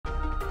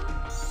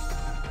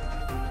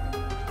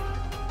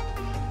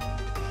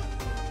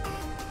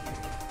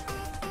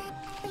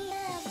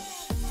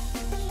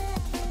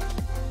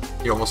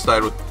He almost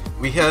died with...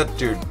 We had...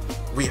 Dude,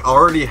 we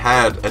already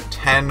had a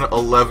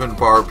 10-11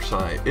 barb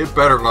tonight. It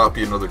better not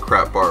be another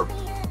crap barb.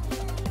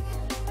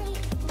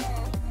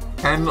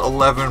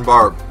 10-11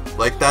 barb.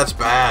 Like, that's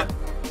bad.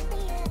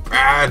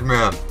 Bad,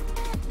 man.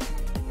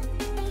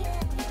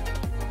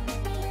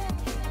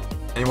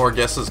 Any more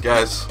guesses,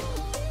 guys?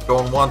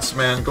 Going once,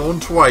 man. Going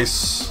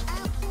twice.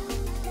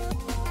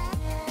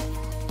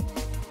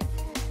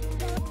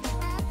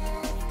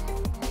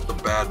 The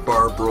bad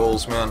barb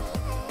rolls, man.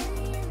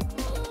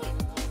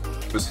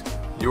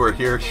 You were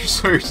here.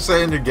 You're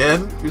saying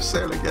again? You're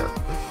saying again?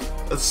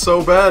 That's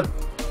so bad.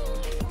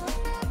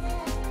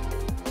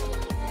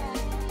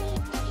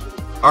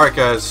 Alright,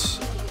 guys.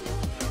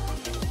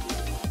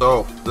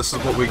 So, this is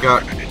what we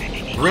got.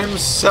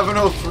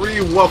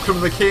 Grim703, welcome to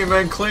the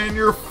Caveman clan.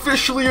 You're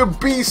officially a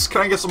beast.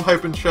 Can I get some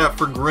hype in chat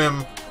for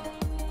Grim?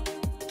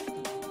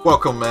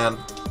 Welcome, man.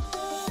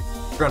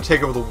 We're gonna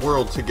take over the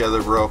world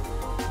together, bro.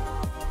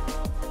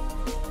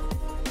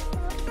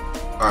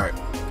 Alright,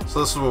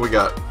 so this is what we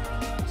got.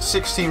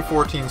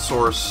 1614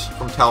 source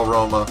from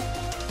Talroma.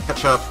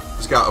 Ketchup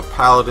has got a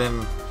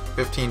paladin.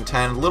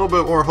 1510, a little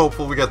bit more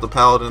hopeful we got the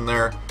paladin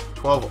there.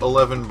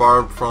 1211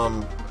 barb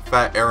from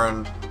Fat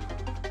Aaron.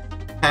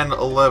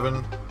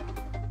 1011.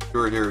 You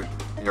were here.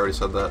 You already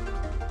said that.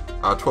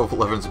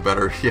 1211's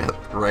better. Yeah,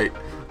 right.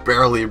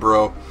 Barely,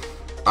 bro.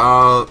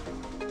 And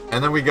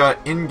then we got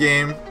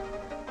in-game.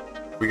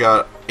 We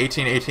got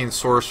 1818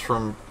 source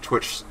from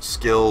Twitch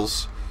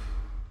Skills.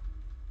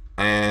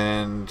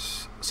 And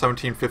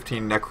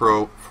 1715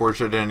 Necro,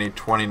 Forged Identity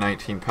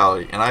 2019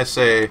 Paladin. And I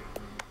say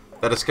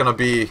that it's gonna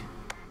be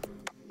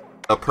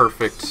a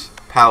perfect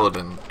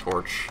Paladin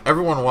torch.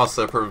 Everyone wants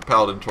that perfect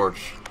Paladin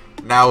torch.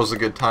 Now is a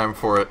good time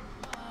for it.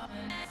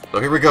 So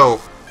here we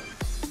go.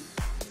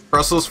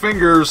 Press those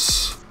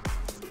fingers.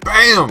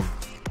 Bam!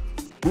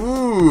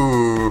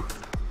 Ooh.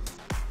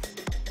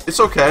 It's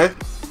okay.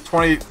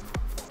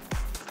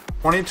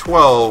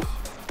 2012.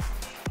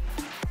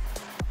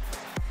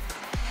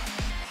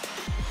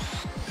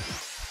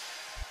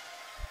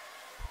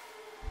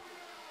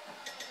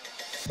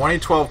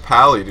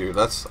 Pally, dude.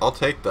 I'll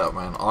take that,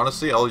 man.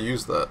 Honestly, I'll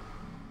use that.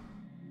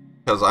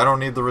 Because I don't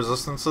need the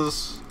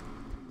resistances.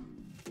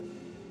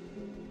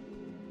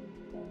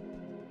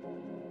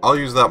 I'll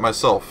use that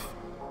myself.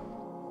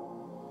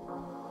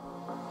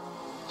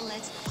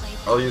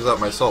 I'll use that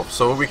myself.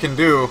 So what we can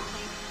do,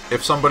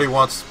 if somebody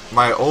wants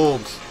my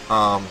old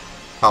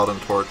Paladin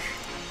Torch,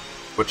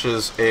 which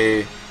is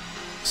a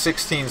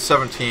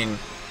 1617,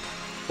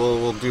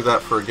 we'll do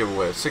that for a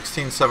giveaway.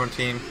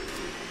 1617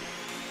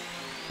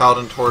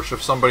 Paladin Torch.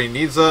 If somebody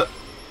needs it,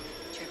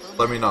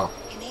 let me know.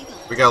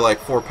 We got like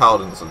 4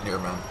 Paladins in here,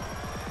 man.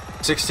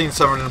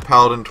 1617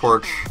 Paladin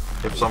Torch,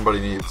 if somebody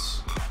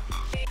needs.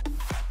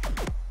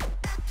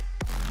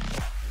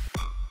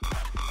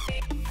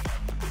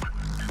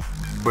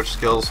 Twitch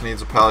Skills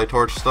needs a Pally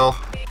Torch still.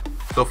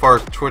 So far,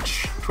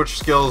 Twitch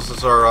Skills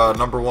is our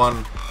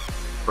 #1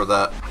 for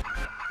that.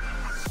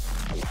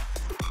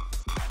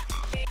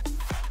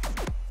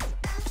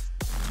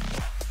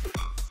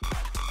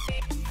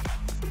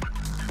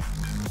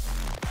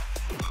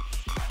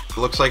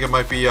 Looks like it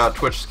might be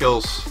Twitch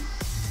Skills.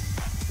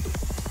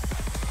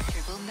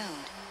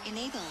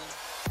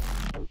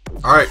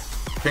 Alright,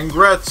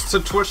 congrats to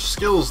Twitch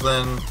Skills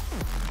then.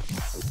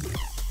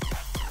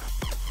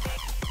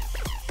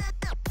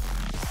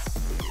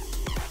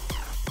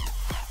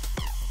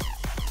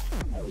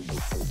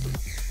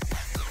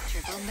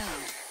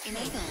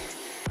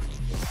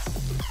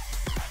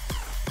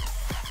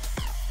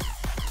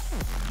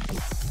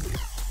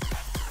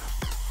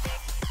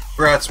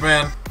 Congrats,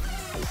 man.